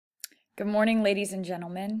Good morning, ladies and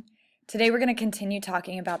gentlemen. Today we're going to continue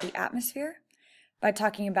talking about the atmosphere by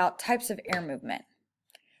talking about types of air movement.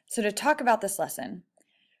 So to talk about this lesson,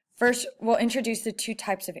 first we'll introduce the two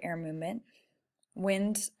types of air movement,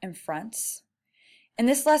 winds and fronts. And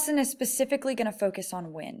this lesson is specifically going to focus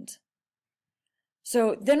on wind.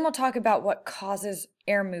 So then we'll talk about what causes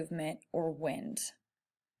air movement or wind.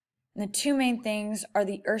 And the two main things are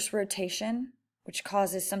the Earth's rotation, which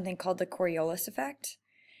causes something called the Coriolis effect,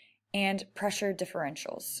 and pressure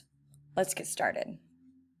differentials. Let's get started.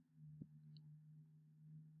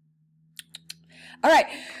 All right,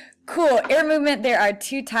 cool. Air movement, there are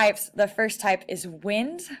two types. The first type is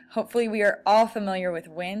wind. Hopefully we are all familiar with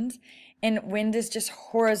wind, and wind is just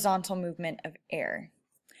horizontal movement of air.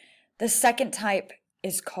 The second type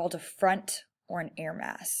is called a front or an air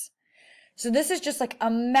mass. So this is just like a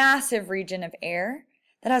massive region of air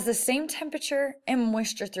that has the same temperature and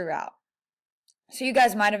moisture throughout. So you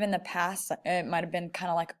guys might have in the past, it might have been kind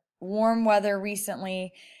of like warm weather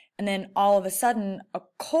recently, and then all of a sudden a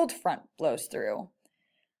cold front blows through.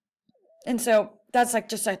 And so that's like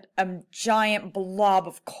just a giant blob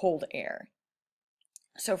of cold air.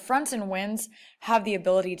 So fronts and winds have the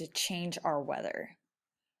ability to change our weather.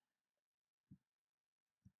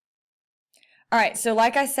 All right, so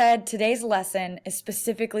like I said, today's lesson is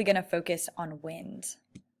specifically going to focus on wind.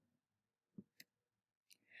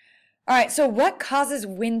 All right, so what causes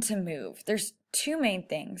wind to move? There's two main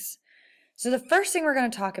things. So the first thing we're going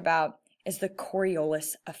to talk about is the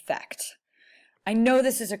Coriolis effect. I know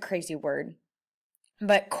this is a crazy word,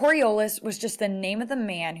 but Coriolis was just the name of the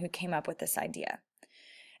man who came up with this idea.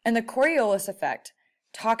 And the Coriolis effect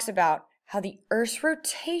talks about how the Earth's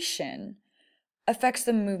rotation affects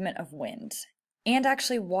the movement of wind and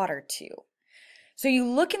actually water too. So you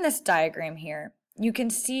look in this diagram here, you can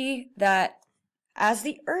see that as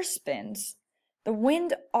the Earth spins, the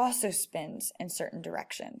wind also spins in certain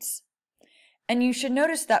directions. And you should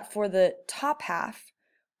notice that for the top half,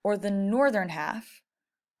 or the northern half,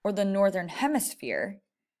 or the northern hemisphere,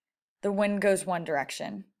 the wind goes one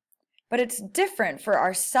direction. But it's different for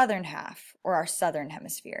our southern half, or our southern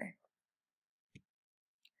hemisphere.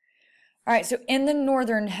 All right, so in the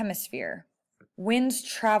northern hemisphere, winds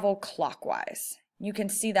travel clockwise. You can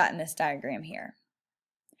see that in this diagram here.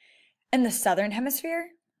 In the southern hemisphere,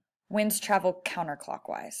 winds travel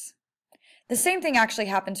counterclockwise. The same thing actually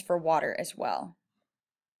happens for water as well.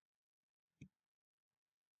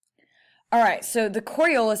 All right, so the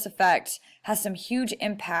Coriolis effect has some huge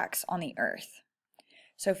impacts on the Earth.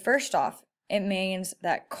 So first off, it means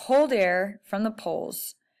that cold air from the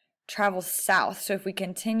poles travels south. So if we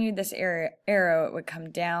continue this arrow, it would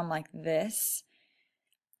come down like this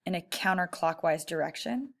in a counterclockwise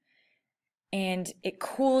direction. And it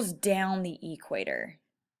cools down the equator,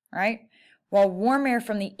 right? While warm air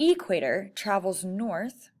from the equator travels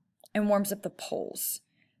north and warms up the poles.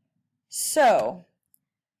 So,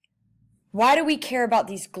 why do we care about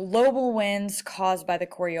these global winds caused by the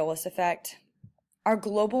Coriolis effect? Our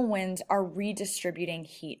global winds are redistributing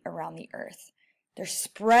heat around the Earth. They're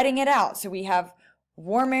spreading it out. So we have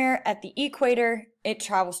warm air at the equator, it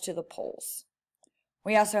travels to the poles.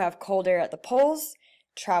 We also have cold air at the poles,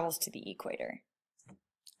 travels to the equator.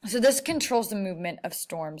 So this controls the movement of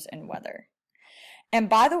storms and weather. And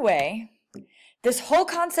by the way, this whole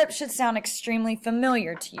concept should sound extremely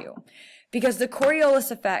familiar to you because the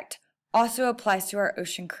Coriolis effect also applies to our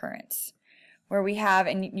ocean currents, where we have,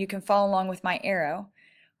 and you can follow along with my arrow,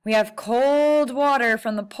 we have cold water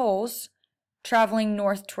from the poles traveling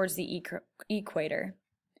north towards the equator,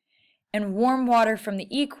 and warm water from the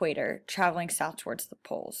equator traveling south towards the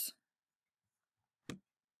poles.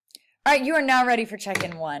 All right, you are now ready for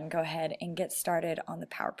check-in 1. Go ahead and get started on the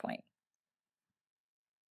PowerPoint.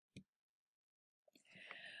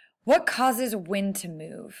 What causes wind to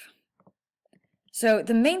move? So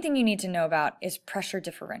the main thing you need to know about is pressure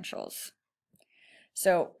differentials.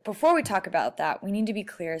 So before we talk about that, we need to be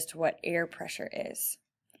clear as to what air pressure is.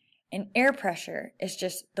 And air pressure is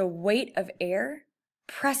just the weight of air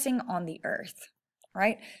pressing on the Earth,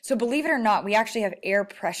 right? So believe it or not, we actually have air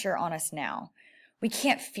pressure on us now. We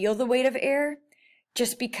can't feel the weight of air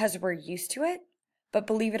just because we're used to it, but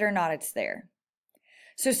believe it or not, it's there.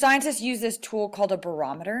 So scientists use this tool called a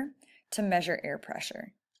barometer to measure air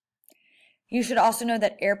pressure. You should also know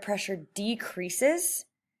that air pressure decreases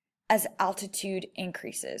as altitude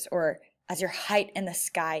increases, or as your height in the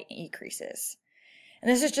sky increases.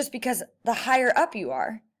 And this is just because the higher up you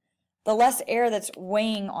are, the less air that's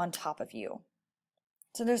weighing on top of you.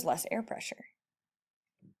 So there's less air pressure.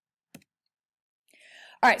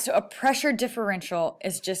 All right, so a pressure differential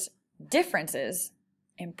is just differences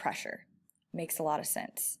in pressure. Makes a lot of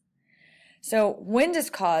sense. So wind is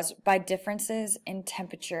caused by differences in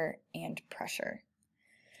temperature and pressure.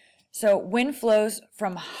 So wind flows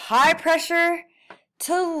from high pressure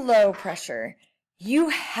to low pressure. You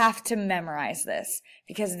have to memorize this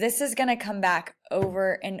because this is going to come back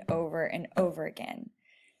over and over and over again.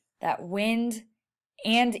 That wind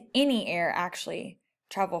and any air actually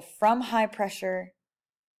travel from high pressure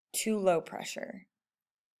to low pressure.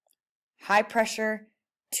 High pressure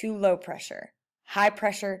to low pressure. High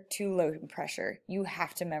pressure to low pressure. You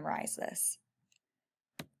have to memorize this.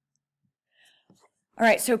 All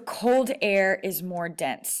right, so cold air is more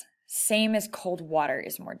dense. Same as cold water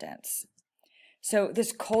is more dense. So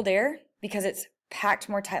this cold air, because it's packed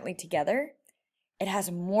more tightly together, it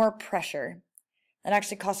has more pressure. That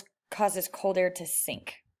actually causes cold air to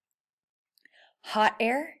sink. Hot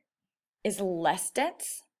air is less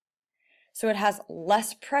dense, so it has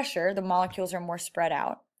less pressure. The molecules are more spread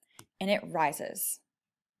out, and it rises.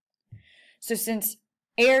 So since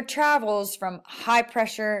air travels from high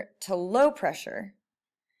pressure to low pressure,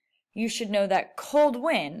 you should know that cold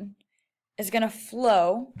wind is going to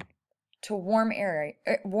flow to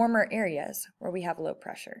warmer areas where we have low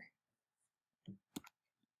pressure.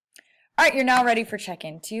 All right, you're now ready for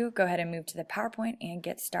check-in 2. Go ahead and move to the PowerPoint and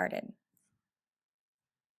get started.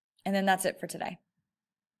 And then that's it for today.